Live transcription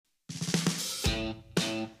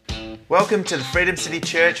Welcome to the Freedom City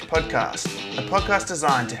Church podcast, a podcast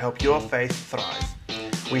designed to help your faith thrive.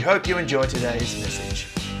 We hope you enjoy today's message.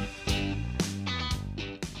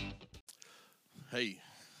 Hey,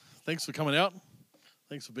 thanks for coming out.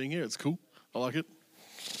 Thanks for being here. It's cool. I like it.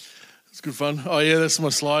 It's good fun. Oh yeah, that's my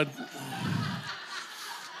slide.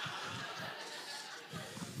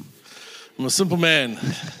 I'm a simple man.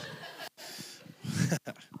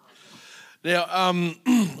 Now,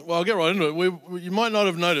 well, I'll get right into it. You might not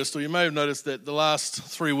have noticed, or you may have noticed that the last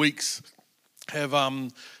 3 weeks have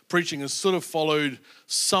preaching has sort of followed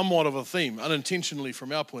somewhat of a theme, unintentionally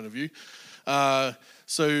from our point of view.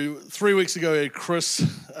 So 3 weeks ago, we had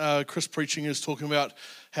Chris preaching is talking about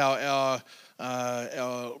how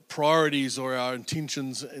our priorities or our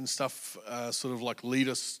intentions and stuff sort of like lead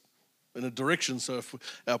us in a direction. So if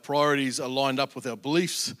our priorities are lined up with our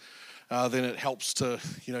beliefs, then it helps to,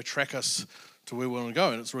 track us to where we want to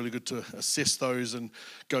go. And it's really good to assess those and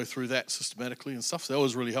go through that systematically and stuff. So that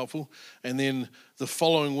was really helpful. And then the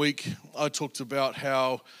following week, I talked about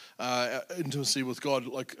how intimacy with God,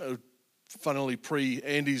 funnily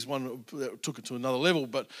Andy's one that took it to another level,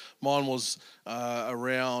 but mine was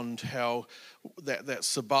around how that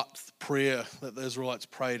Sabbath prayer that the Israelites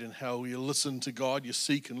prayed, and how you listen to God, you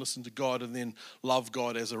seek and listen to God, and then love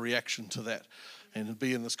God as a reaction to that, and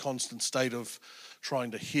be in this constant state of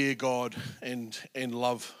trying to hear God and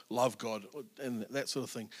love God and that sort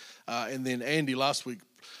of thing. And then Andy last week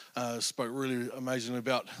spoke really amazingly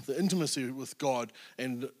about the intimacy with God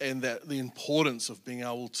and that the importance of being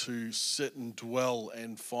able to sit and dwell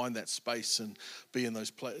and find that space and be in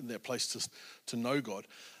that place to know God.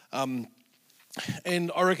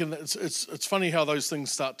 And I reckon it's funny how those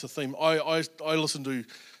things start to theme. I listen to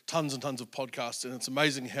tons and tons of podcasts, and it's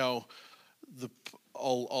amazing how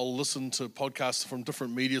I'll listen to podcasts from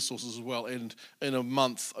different media sources as well. And in a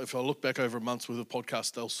month, if I look back over a month's worth of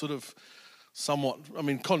podcasts, they'll sort of somewhat,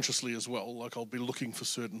 consciously as well, like I'll be looking for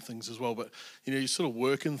certain things as well. But, you sort of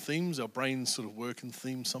work in themes. Our brains sort of work in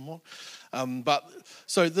themes somewhat.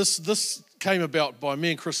 So this came about by me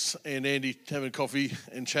and Chris and Andy having coffee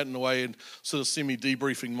and chatting away and sort of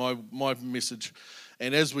semi-debriefing my message.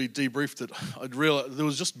 And as we debriefed it, I'd realised there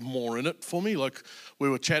was just more in it for me. Like we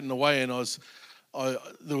were chatting away, and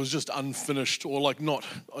there was just unfinished, or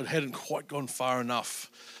I hadn't quite gone far enough,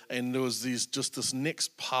 and there was this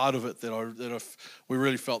next part of it that we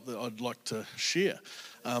really felt that I'd like to share,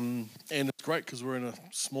 and it's great because we're in a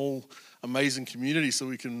small, amazing community, so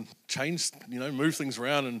we can change, move things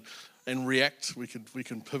around and react. We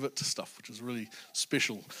can pivot to stuff, which is really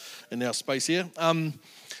special in our space here.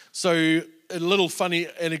 So a little funny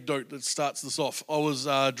anecdote that starts this off. I was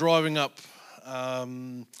driving up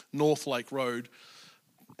North Lake Road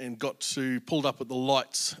and pulled up at the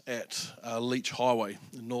lights at Leach Highway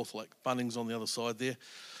in North Lake. Bunnings on the other side there,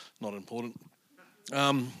 not important.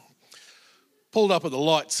 Pulled up at the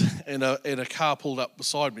lights, and a car pulled up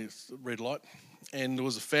beside me, red light, and there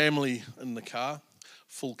was a family in the car,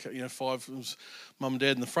 full, five, it was mum and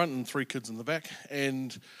dad in the front and 3 kids in the back,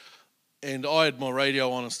 and I had my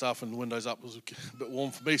radio on and stuff, and the windows up. It was a bit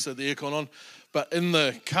warm for me, so the aircon on. But in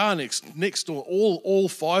the car next door, all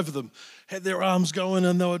 5 of them had their arms going,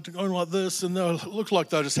 and they were going like this, and looked like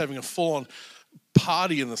they were just having a full-on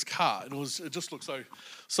party in this car. It just looked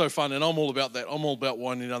so fun, and I'm all about that. I'm all about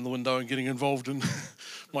winding down the window and getting involved in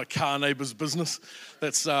my car neighbour's business.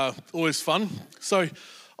 That's always fun. So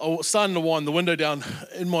I was starting to wind the window down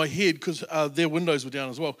in my head, because their windows were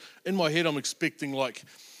down as well. In my head, I'm expecting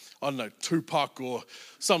I don't know, Tupac or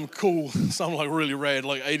some really rad,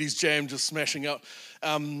 80s jam just smashing up.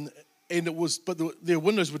 But their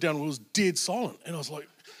windows were down, and it was dead silent. And I was like,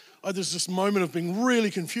 there's this moment of being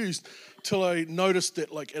really confused till I noticed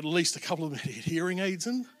that at least a couple of them had hearing aids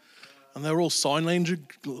in, and they were all sign language,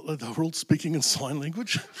 they were all speaking in sign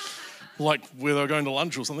language, like where they were going to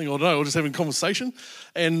lunch or something, or no, or just having a conversation.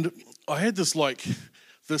 And I had this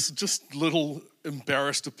just little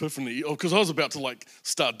embarrassed epiphany, because I was about to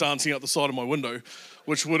start dancing out the side of my window,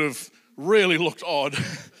 which would have really looked odd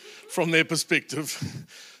from their perspective,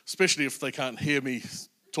 especially if they can't hear me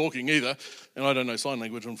talking either, and I don't know sign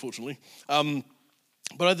language, unfortunately.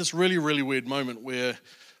 But I had this really, really weird moment where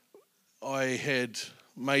I had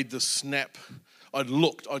made this snap. I'd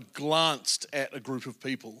glanced at a group of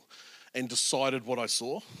people and decided what I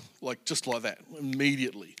saw, just like that,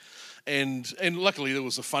 immediately. And luckily there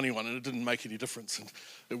was a funny one, and it didn't make any difference, and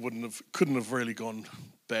it couldn't have really gone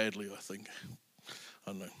badly, I think.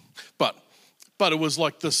 I don't know. But it was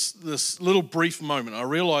like this little brief moment. I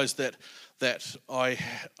realized that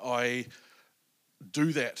I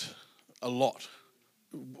do that a lot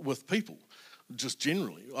with people. just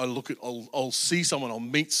generally. I'll see someone, I'll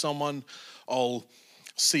meet someone, I'll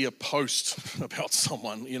see a post about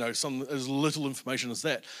someone, as little information as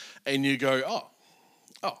that, and you go, oh,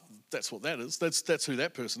 that's what that is. That's who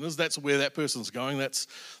that person is. That's where that person's going. That's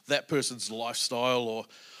that person's lifestyle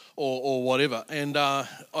or whatever. And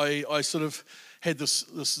I sort of had this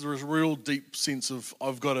real deep sense of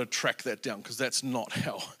I've got to track that down, because that's not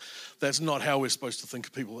how we're supposed to think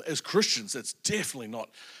of people as Christians. That's definitely not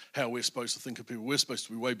how we're supposed to think of people. We're supposed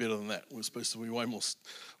to be way better than that. We're supposed to be way more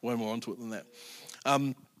onto it than that.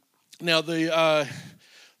 Now the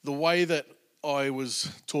way that I was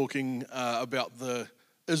talking about the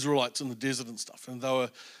Israelites in the desert and stuff, and they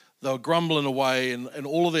were grumbling away, and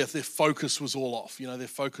all of their focus was all off. Their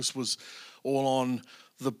focus was all on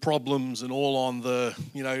the problems and all on the,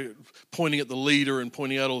 pointing at the leader and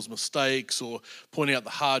pointing out all his mistakes or pointing out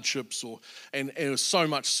the hardships, and it was so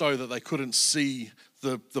much so that they couldn't see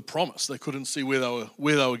the promise. They couldn't see where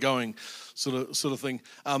they were going, sort of thing.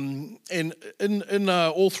 And in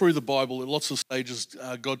all through the Bible, at lots of stages,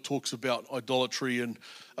 God talks about idolatry and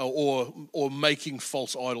or making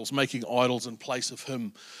false idols, making idols in place of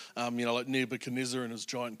Him. Like Nebuchadnezzar and his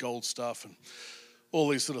giant gold stuff, and all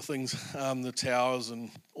these sort of things, the towers and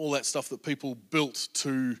all that stuff that people built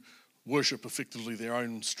to worship effectively their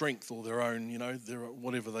own strength or their own, their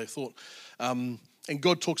whatever they thought. And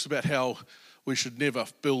God talks about how we should never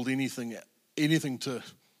build anything to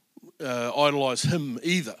idolize Him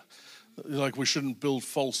either. Like we shouldn't build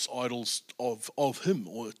false idols of Him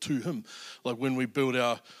or to Him. Like when we build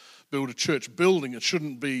a church building, it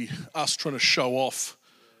shouldn't be us trying to show off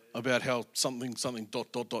about how something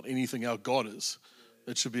anything our God is.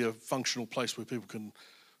 It should be a functional place where people can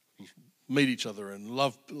meet each other and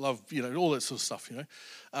love, all that sort of stuff,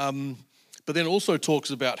 But then also talks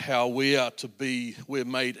about how we're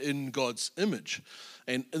made in God's image.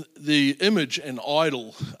 And the image and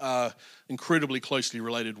idol are incredibly closely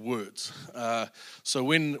related words. So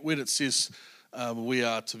when it says we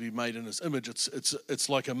are to be made in His image, it's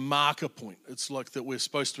like a marker point. It's like that we're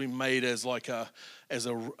supposed to be made as a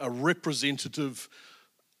representative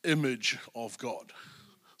image of God.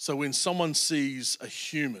 So when someone sees a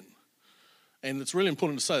human, and it's really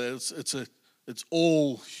important to say that it's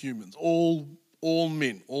all humans, all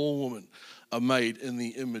men, all women are made in the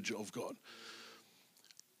image of God.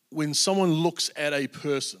 When someone looks at a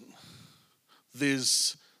person,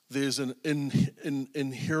 there's an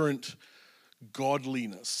inherent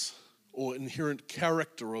godliness or inherent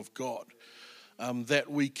character of God that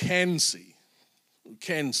we can see,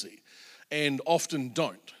 and often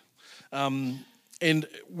don't. And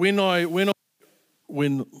when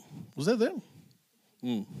was that there?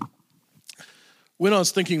 When I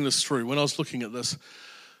was thinking this through, when I was looking at this,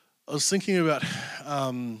 I was thinking about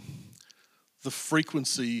the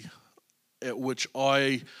frequency at which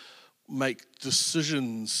I make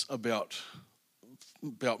decisions about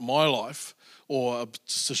my life, or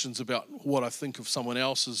decisions about what I think of someone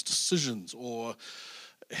else's decisions, or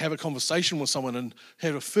have a conversation with someone and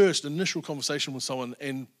have a first initial conversation with someone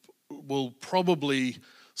and will probably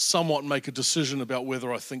somewhat make a decision about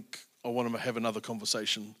whether I think I want to have another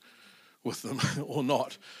conversation with them or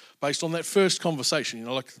not, based on that first conversation,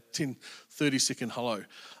 like 10, 30-second hello.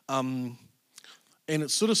 And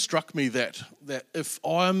it sort of struck me that if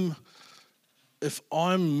I'm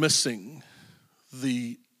missing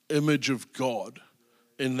the image of God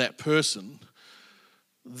in that person,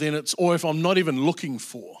 then or if I'm not even looking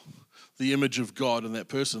for the image of God in that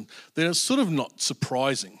person, then it's sort of not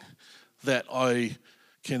surprising that I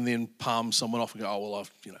can then palm someone off and go, oh well,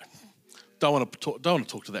 don't want to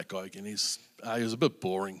talk to that guy again. He's a bit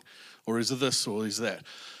boring, or is it this, or is that?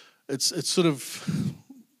 It sort of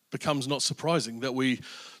becomes not surprising that we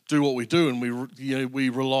do what we do, and we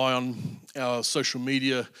rely on our social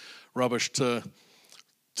media rubbish to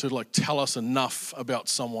like tell us enough about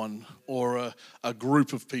someone or a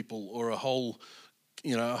group of people or a whole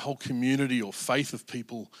community or faith of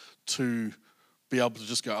people to be able to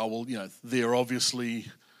just go, oh well, they're obviously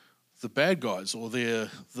the bad guys, or they're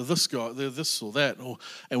this guy, they're this or that,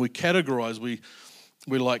 and we categorize, we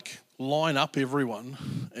like line up everyone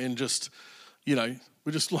and just, we're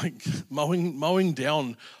just like mowing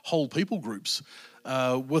down whole people groups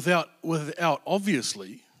without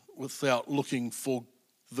looking for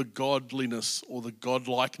the godliness or the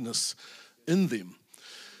godlikeness in them.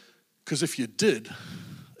 Because if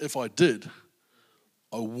I did,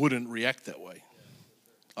 I wouldn't react that way.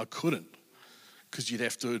 I couldn't. Because you'd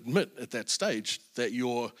have to admit at that stage that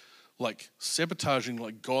you're like sabotaging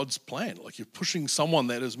like God's plan. Like you're pushing someone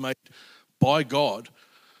that is made by God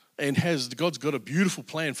and God's got a beautiful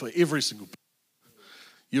plan for every single person.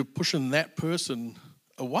 you're pushing that person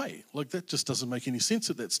away. Like, that just doesn't make any sense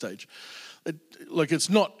at that stage.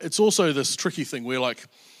 It's also this tricky thing where, like,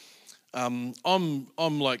 I'm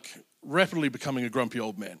like rapidly becoming a grumpy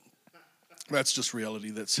old man. That's just reality.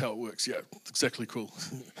 That's how it works. Yeah, exactly. Cool.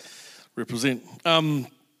 Represent. I've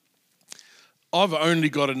only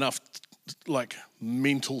got enough like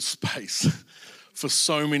mental space for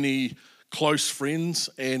so many close friends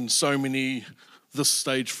and so many this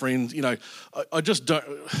stage friends. You know, I just don't.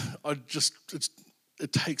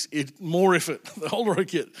 It takes more effort. The older I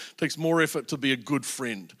get, it takes more effort to be a good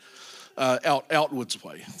friend. Outwards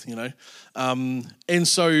way, you know, and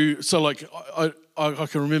so like I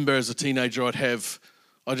can remember as a teenager I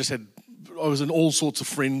was in all sorts of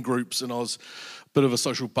friend groups, and I was a bit of a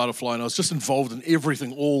social butterfly, and I was just involved in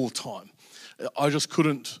everything all the time. I just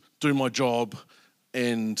couldn't do my job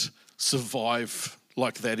and survive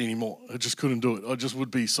like that anymore. I just couldn't do it. I just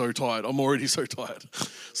would be so tired. I'm already so tired,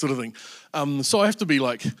 sort of thing. So I have to be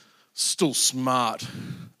like still smart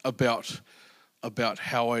about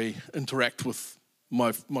how I interact with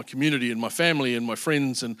my community and my family and my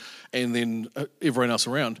friends and then everyone else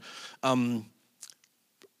around.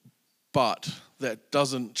 But that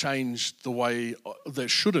doesn't change that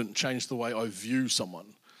shouldn't change the way I view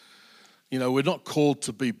someone. You know, we're not called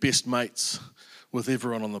to be best mates with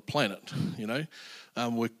everyone on the planet, you know.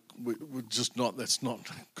 We're just not, that's not,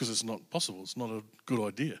 because it's not possible. It's not a good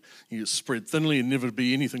idea. You get spread thinly and never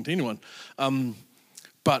be anything to anyone.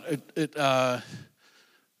 But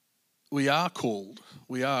we are called,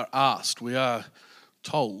 we are asked, we are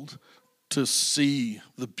told to see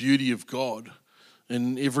the beauty of God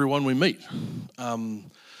in everyone we meet.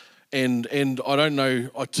 And I don't know,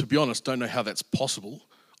 to be honest, don't know how that's possible.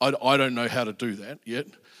 I don't know how to do that yet.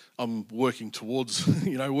 I'm working towards,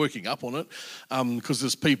 working up on it, because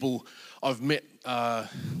there's people I've met. I've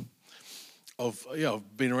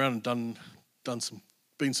been around and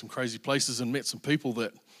been some crazy places and met some people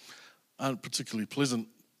that aren't particularly pleasant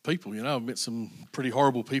people. You know, I've met some pretty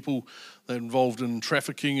horrible people that are involved in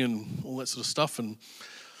trafficking and all that sort of stuff, and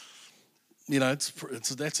you know,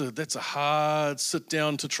 that's a hard sit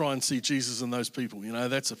down to try and see Jesus in those people. You know,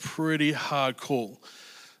 that's a pretty hard call.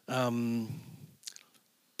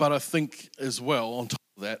 But I think as well, on top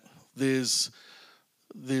of that, there's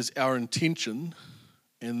our intention,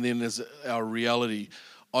 and then there's our reality.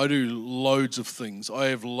 I do loads of things. I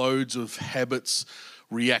have loads of habits,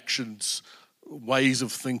 reactions, ways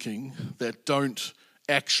of thinking that don't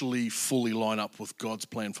actually fully line up with God's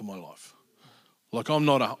plan for my life. Like I'm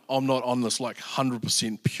not on this like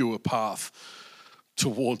 100% pure path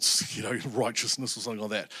towards, righteousness or something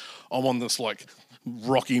like that. I'm on this like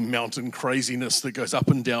rocky mountain craziness that goes up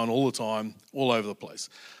and down all the time, all over the place.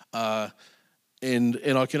 And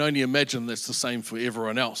I can only imagine that's the same for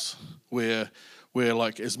everyone else, where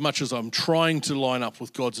like as much as I'm trying to line up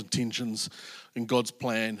with God's intentions and God's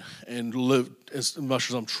plan and live, as much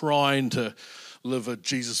as I'm trying to live a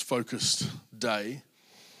Jesus-focused day,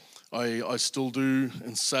 I still do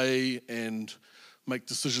and say and make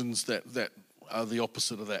decisions that are the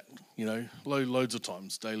opposite of that, loads of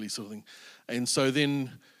times, daily sort of thing. And so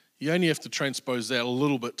then you only have to transpose that a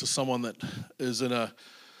little bit to someone that is in a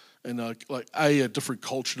different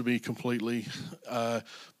culture to me completely,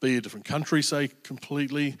 be a different country, say,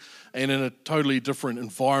 completely, and in a totally different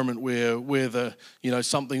environment where the,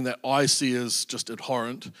 something that I see as just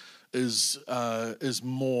abhorrent is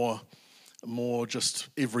more just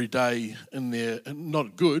every day in there,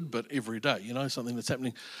 not good, but every day, something that's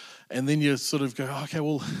happening. And then you sort of go, okay,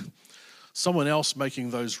 well, someone else making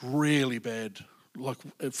those really bad, like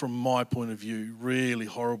from my point of view, really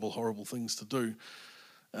horrible things to do,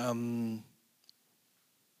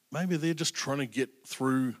 maybe they're just trying to get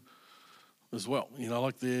through as well.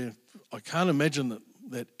 I can't imagine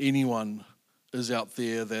that anyone is out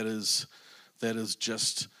there that is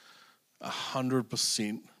just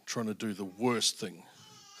 100% trying to do the worst thing.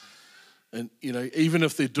 And, even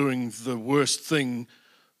if they're doing the worst thing,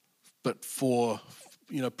 but for,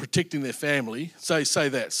 protecting their family, say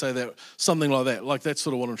that, something like that. Like that's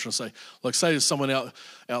sort of what I'm trying to say. Like say there's someone out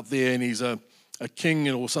there and he's a king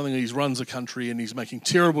or something, and he runs a country and he's making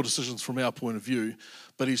terrible decisions from our point of view,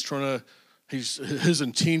 but his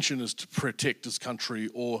intention is to protect his country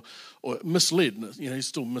or misled. He's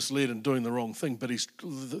still misled and doing the wrong thing, but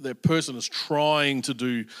that person is trying to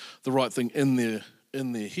do the right thing in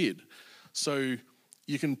their head. So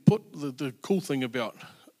you can put the cool thing about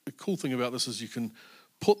this is you can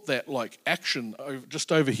put that like action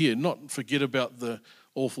just over here, not forget about the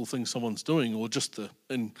awful thing someone's doing or just the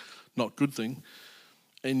not good thing,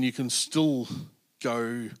 and you can still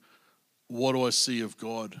go, what do I see of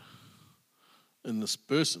God in this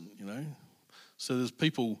person, you know. So there's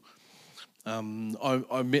people. I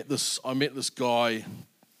met this guy.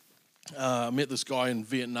 I met this guy in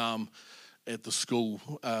Vietnam at the school.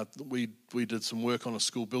 We did some work on a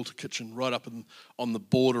school, built a kitchen right up on the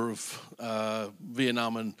border of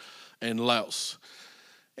Vietnam and Laos.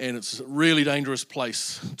 And it's a really dangerous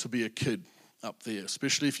place to be a kid up there,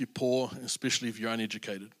 especially if you're poor, especially if you're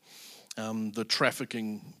uneducated. The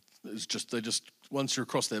trafficking is just once you're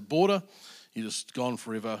across that border, you're just gone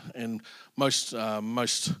forever. And most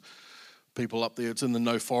people up there, it's in the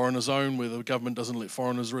no foreigner zone where the government doesn't let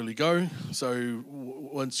foreigners really go. So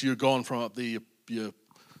once you're gone from up there, you're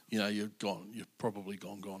gone. You're probably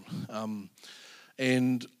gone.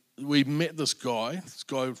 And we met this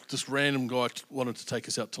random guy wanted to take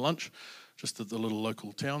us out to lunch, just at the little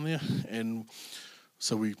local town there. And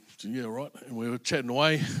so and we were chatting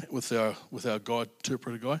away with our guide,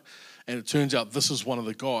 interpreter guy, and it turns out this is one of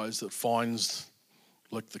the guys that finds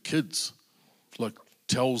like the kids, like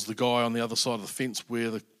tells the guy on the other side of the fence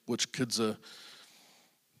which kids are,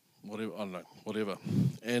 whatever, I don't know, whatever.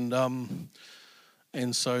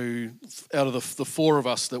 And so out of the four of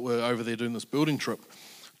us that were over there doing this building trip,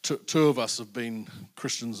 two of us have been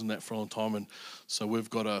Christians in that for a long time, and so we've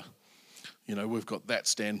got that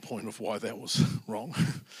standpoint of why that was wrong.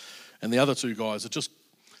 And the other two guys are just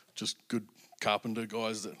good carpenter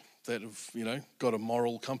guys that have got a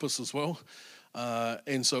moral compass as well.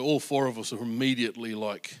 And so all four of us are immediately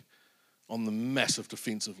like on the massive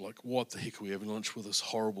defensive, like what the heck are we having lunch with this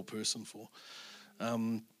horrible person for?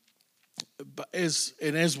 But as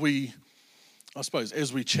we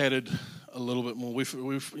chatted a little bit more, we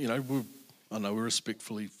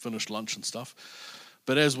respectfully finished lunch and stuff.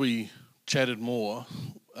 But as we chatted more,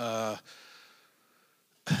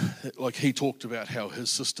 like he talked about how his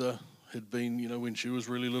sister had been, when she was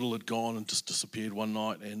really little, had gone and just disappeared one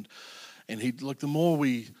night, and he, like, the more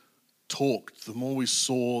we talked, the more we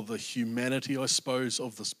saw the humanity, I suppose,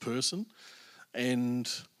 of this person, and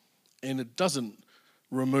it doesn't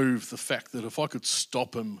remove the fact that if I could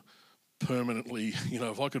stop him permanently,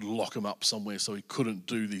 if I could lock him up somewhere so he couldn't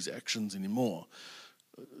do these actions anymore,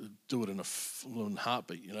 do it in a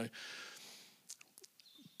heartbeat,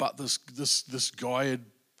 But this guy had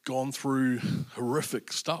gone through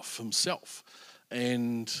horrific stuff himself,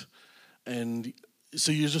 and so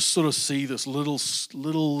you just sort of see this little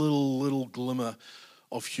glimmer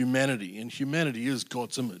of humanity, and humanity is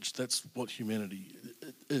God's image. That's what humanity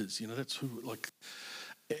is, That's who, like.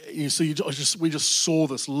 So we just saw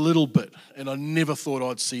this little bit, and I never thought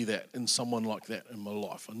I'd see that in someone like that in my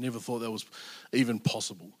life. I never thought that was even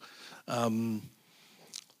possible. But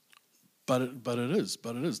it is.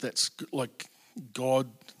 That's like God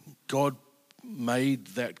made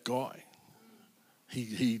that guy.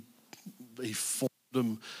 He formed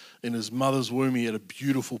him in his mother's womb. He had a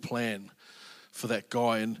beautiful plan for that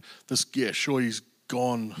guy, and he's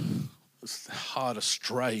gone hard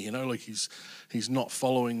astray, like he's not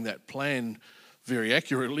following that plan very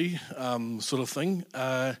accurately, sort of thing.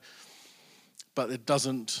 But it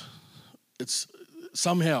doesn't. It's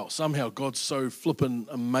somehow God's so flippin'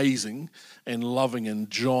 amazing and loving and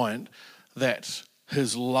giant that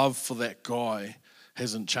His love for that guy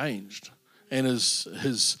hasn't changed, and his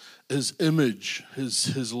image,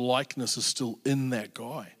 his likeness is still in that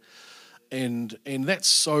guy. And that's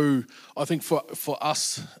so, I think for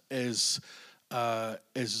us as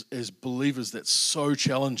believers, that's so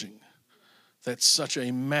challenging. That's such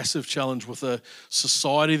a massive challenge with a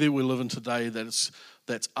society that we live in today that's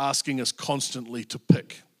asking us constantly to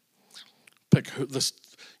pick this.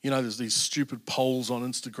 There's these stupid polls on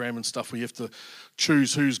Instagram and stuff where you have to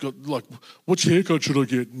choose who's got, like, which haircut should I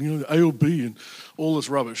get, A or B, and all this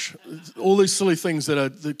rubbish. All these silly things that are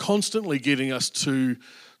constantly getting us to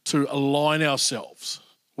align ourselves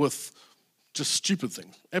with just stupid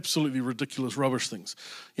things, absolutely ridiculous rubbish things,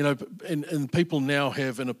 and people now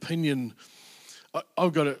have an opinion.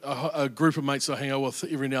 I've got a group of mates I hang out with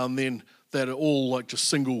every now and then that are all like just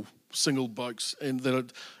single blokes, and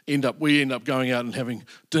that we end up going out and having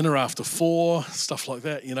dinner after 4, stuff like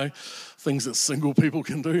that, things that single people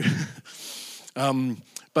can do.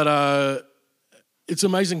 But it's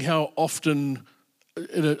amazing how often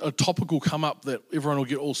a topic will come up that everyone will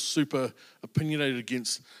get all super opinionated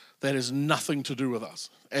against that has nothing to do with us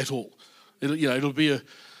at all. It'll be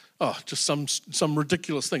just some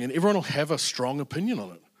ridiculous thing, and everyone will have a strong opinion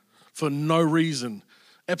on it for no reason,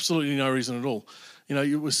 absolutely no reason at all.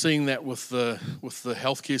 You were seeing that with the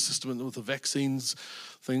healthcare system and with the vaccines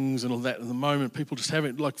things and all that. At the moment, people just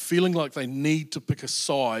feeling like they need to pick a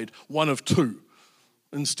side, one of two,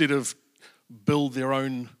 instead of build their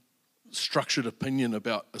own structured opinion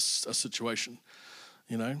about a situation.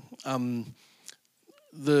 You know,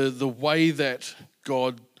 the way that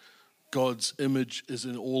God's image is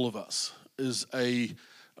in all of us is a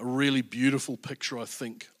really beautiful picture, I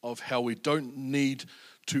think, of how we don't need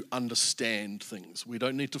to understand things. We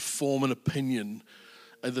don't need to form an opinion,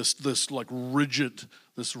 this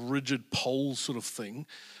rigid pole sort of thing,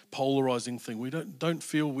 polarizing thing. We don't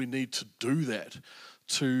feel we need to do that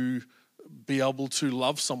to be able to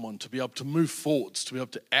love someone, to be able to move forwards, to be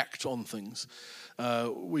able to act on things.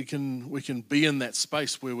 We can be in that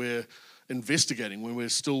space where we're investigating, when we're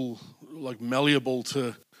still like malleable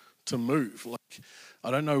to move. Like, I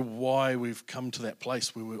don't know why we've come to that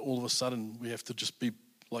place where all of a sudden we have to just be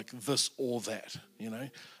like this or that. You know,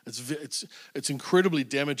 it's incredibly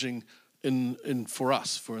damaging for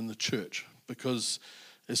us, in the church, because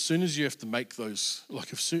as soon as you have to make those,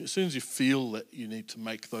 like as soon as you feel that you need to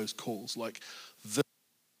make those calls, like this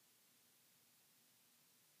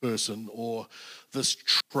person or this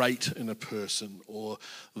trait in a person or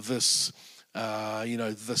this,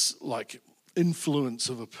 this like influence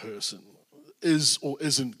of a person is or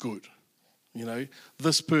isn't good. You know,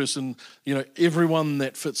 this person, everyone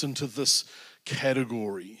that fits into this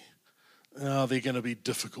category, they're going to be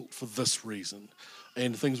difficult for this reason.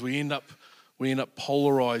 And things we end up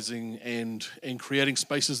polarizing and creating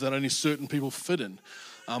spaces that only certain people fit in.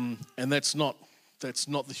 And that's not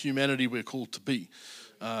the humanity we're called to be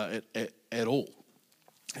at all.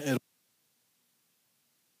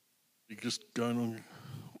 Just going on,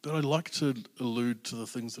 but I like to allude to the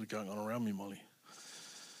things that are going on around me, Molly.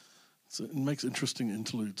 So it makes interesting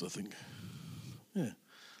interludes, I think. Yeah,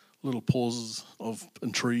 little pauses of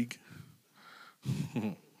intrigue.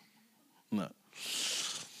 No.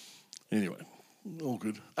 Anyway, all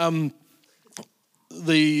good. Another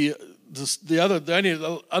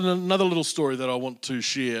little story that I want to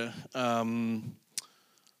share. Another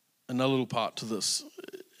little part to this.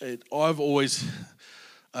 I've always.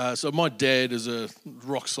 So my dad is a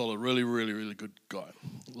rock solid, really, really, really good guy.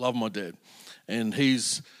 Love my dad, and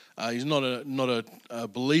he's not a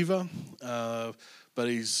believer, but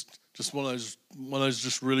he's just one of those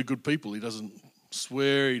just really good people. He doesn't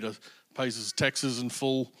swear. He pays his taxes in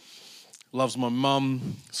full. Loves my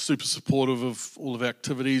mum. Super supportive of all of our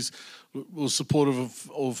activities. Was supportive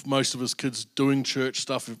of most of his kids doing church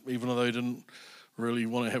stuff, even though they didn't really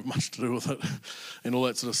want to have much to do with it and all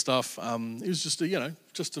that sort of stuff. He was just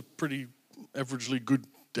a pretty averagely good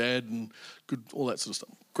dad and good all that sort of stuff.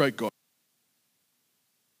 Great guy.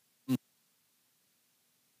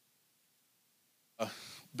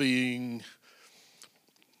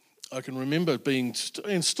 I can remember being,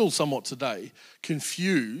 and still somewhat today,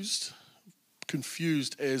 confused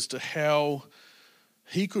as to how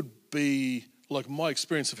he could be, like my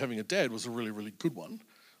experience of having a dad was a really, really good one.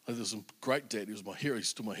 Like, there was a great dad, he was my hero, he's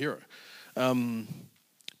still my hero.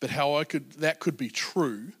 But how that could be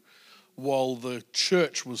true while the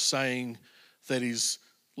church was saying that he's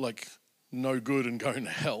like no good and going to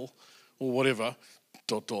hell or whatever, ...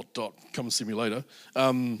 come and see me later.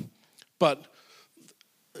 But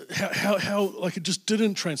how like it just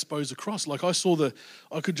didn't transpose across. Like I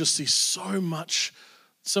could just see so much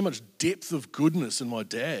depth of goodness in my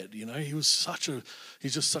dad. You know, he's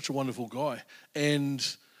just such a wonderful guy,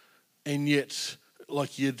 and yet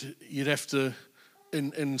like you'd have to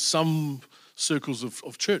in some circles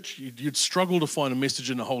of church you'd struggle to find a message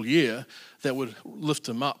in a whole year that would lift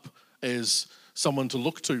him up as someone to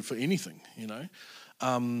look to for anything. You know.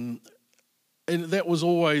 And that was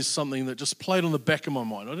always something that just played on the back of my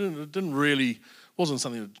mind. Wasn't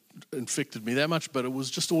something that infected me that much, but it was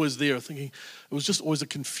just always there. Thinking it was just always a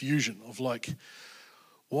confusion of like,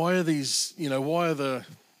 why are the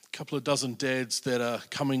couple of dozen dads that are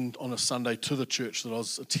coming on a Sunday to the church that I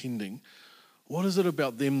was attending, what is it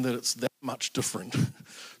about them that it's that much different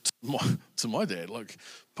to my dad? Like,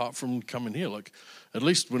 apart from coming here, like at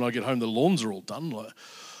least when I get home the lawns are all done, like,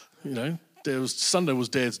 you know. Sunday was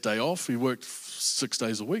Dad's day off. He worked 6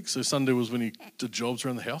 days a week, so Sunday was when he did jobs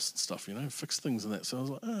around the house and stuff, fixed things and that. So I was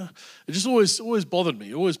like, it just always bothered me.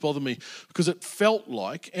 It always bothered me because it felt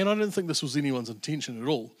like, and I don't think this was anyone's intention at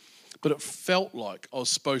all, but it felt like I was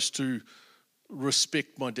supposed to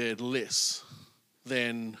respect my dad less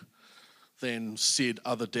than said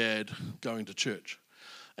other dad going to church,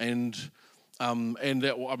 and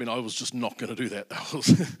that, I mean, I was just not going to do that.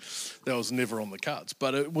 That was never on the cards.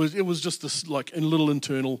 But it was just this like a little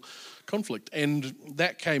internal conflict, and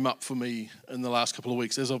that came up for me in the last couple of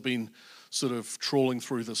weeks as I've been sort of trawling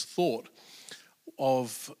through this thought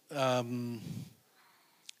of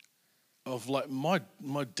like my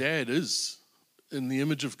dad is in the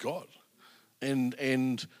image of God,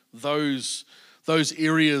 and those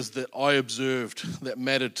areas that I observed that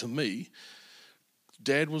mattered to me,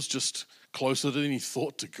 Dad was just closer than he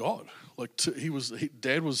thought to God. Like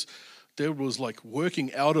Dad was like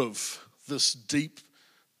working out of this deep,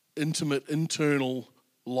 intimate, internal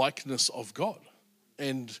likeness of God,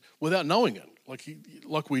 and without knowing it,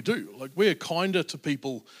 like we do. Like we're kinder to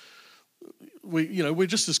people. We're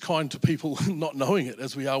just as kind to people not knowing it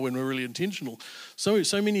as we are when we're really intentional. So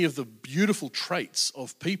many of the beautiful traits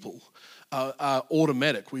of people are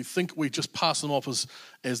automatic. We think we just pass them off as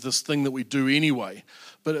this thing that we do anyway,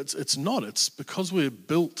 but it's not. It's because we're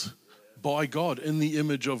built by God in the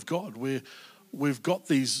image of God. We've got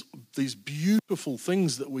these beautiful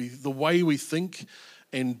things the way we think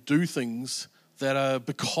and do things that are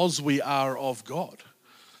because we are of God.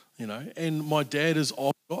 And my dad is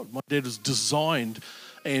of God. My dad is designed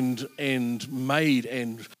and made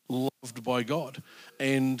and loved by God.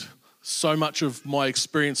 And so much of my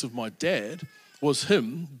experience of my dad was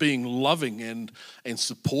him being loving and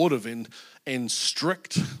supportive and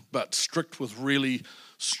strict, but strict with really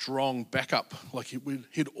strong backup. Like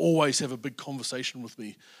he'd always have a big conversation with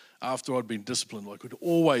me after I'd been disciplined. Like we'd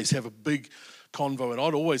always have a big convo, and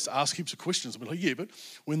I'd always ask heaps of questions. I'd be like, yeah, but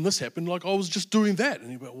when this happened, like I was just doing that. And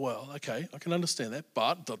he'd be like, well, okay, I can understand that,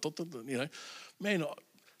 but, man,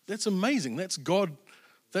 that's amazing. That's God.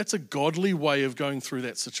 That's a godly way of going through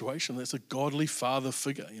that situation. That's a godly father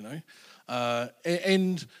figure,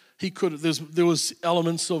 and he could. There was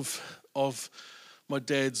elements of my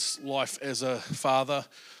dad's life as a father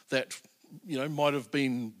that might have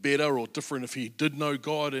been better or different if he did know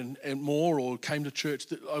God and more, or came to church.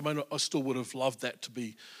 I still would have loved that to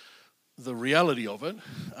be the reality of it.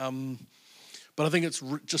 But I think it's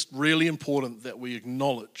just really important that we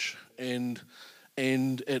acknowledge and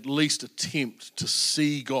at least attempt to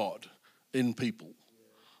see God in people,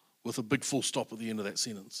 with a big full stop at the end of that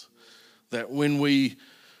sentence. That when we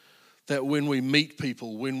meet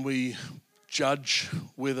people, when we judge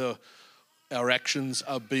whether our actions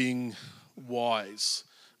are being wise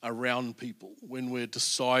around people, when we're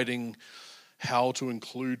deciding how to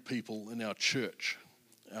include people in our church,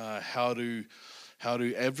 how to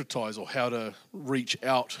advertise or how to reach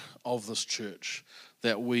out of this church,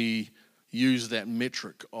 that we use that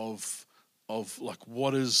metric of like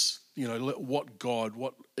what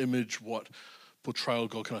image, what portrayal of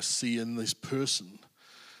God can I see in this person,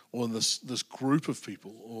 or in this group of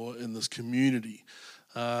people, or in this community.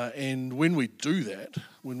 And when we do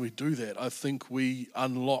that, I think we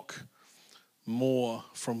unlock more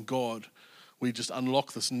from God. We just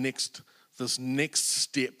unlock this next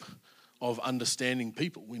step of understanding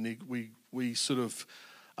people. We sort of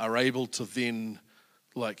are able to then,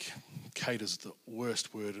 like, Kate is the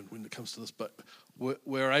worst word when it comes to this, but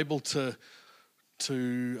we're able to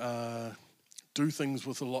do things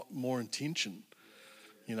with a lot more intention,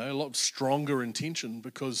 a lot stronger intention,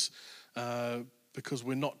 because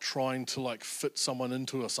we're not trying to like fit someone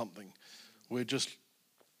into or something. We're just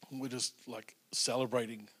like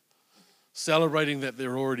celebrating that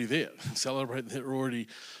they're already there, celebrating that they're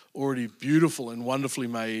already beautiful and wonderfully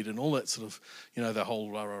made, and all that sort of, the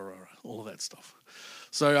whole all of that stuff.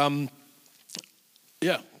 So I'm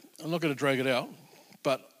not going to drag it out,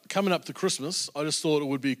 but coming up to Christmas, I just thought it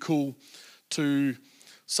would be cool to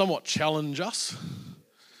somewhat challenge us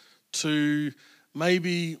to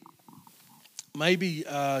maybe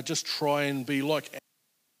just try and be like,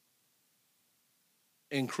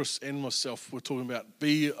 and Chris and myself were talking about,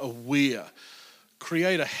 be aware,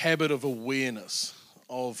 create a habit of awareness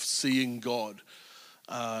of seeing God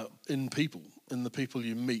in people, in the people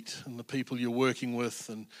you meet, in the people you're working with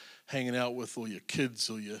and hanging out with, or your kids,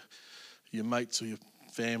 or your mates, or your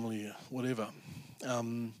family, or whatever,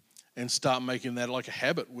 and start making that like a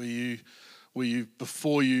habit where you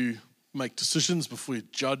before you make decisions, before you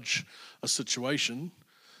judge a situation,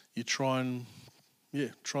 you try and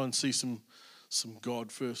see some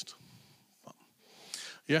God first.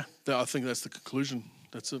 I think that's the conclusion.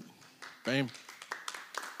 That's it. Bam.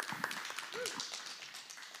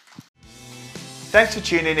 Thanks for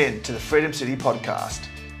tuning in to the Freedom City podcast.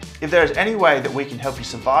 If there is any way that we can help you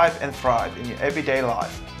survive and thrive in your everyday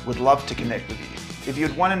life, we'd love to connect with you. If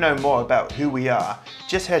you'd want to know more about who we are,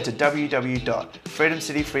 just head to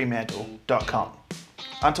www.freedomcityfremantle.com.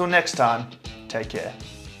 Until next time, take care.